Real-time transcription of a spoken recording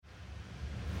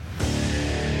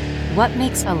What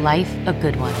makes a life a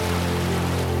good one?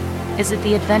 Is it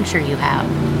the adventure you have?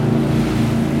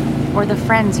 Or the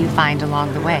friends you find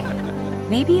along the way?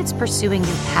 Maybe it's pursuing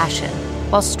your passion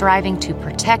while striving to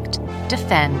protect,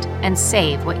 defend, and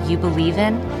save what you believe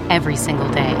in every single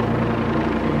day.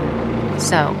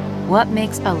 So, what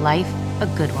makes a life a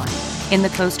good one? In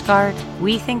the Coast Guard,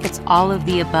 we think it's all of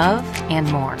the above and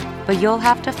more, but you'll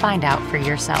have to find out for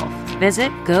yourself.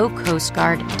 Visit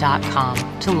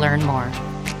gocoastguard.com to learn more.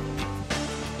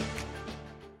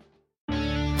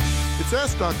 It's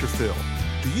Ask Dr. Phil.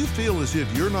 Do you feel as if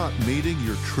you're not meeting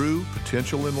your true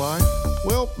potential in life?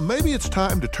 Well, maybe it's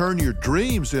time to turn your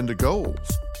dreams into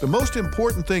goals. The most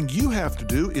important thing you have to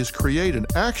do is create an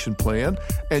action plan,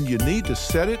 and you need to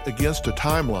set it against a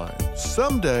timeline.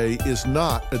 Someday is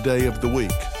not a day of the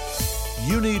week.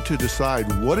 You need to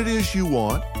decide what it is you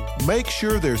want, make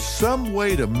sure there's some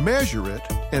way to measure it,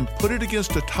 and put it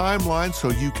against a timeline so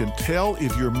you can tell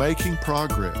if you're making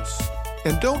progress.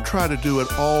 And don't try to do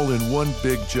it all in one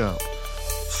big jump.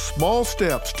 Small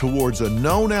steps towards a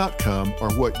known outcome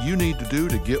are what you need to do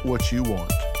to get what you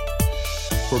want.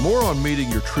 For more on meeting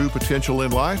your true potential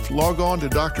in life, log on to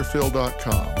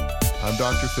drphil.com. I'm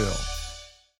Dr. Phil.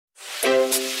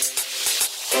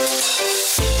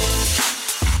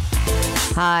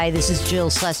 Hi, this is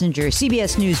Jill Schlesinger,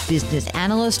 CBS News business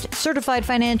analyst, certified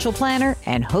financial planner,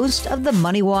 and host of the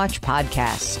Money Watch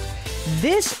podcast.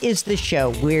 This is the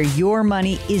show where your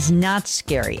money is not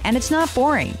scary and it's not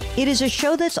boring. It is a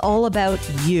show that's all about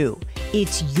you.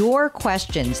 It's your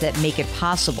questions that make it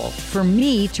possible for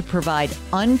me to provide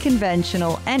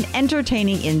unconventional and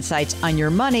entertaining insights on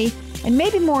your money and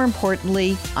maybe more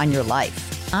importantly, on your life.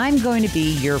 I'm going to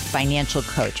be your financial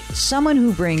coach, someone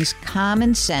who brings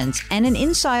common sense and an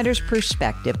insider's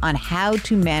perspective on how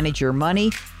to manage your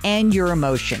money and your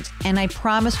emotions. And I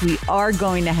promise we are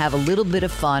going to have a little bit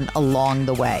of fun along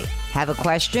the way. Have a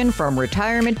question from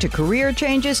retirement to career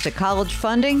changes to college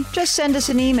funding? Just send us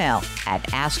an email at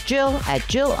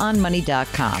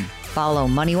askjill@jillonmoney.com. Follow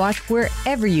Money Watch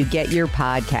wherever you get your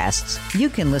podcasts. You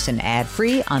can listen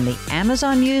ad-free on the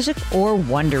Amazon Music or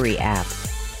Wondery app.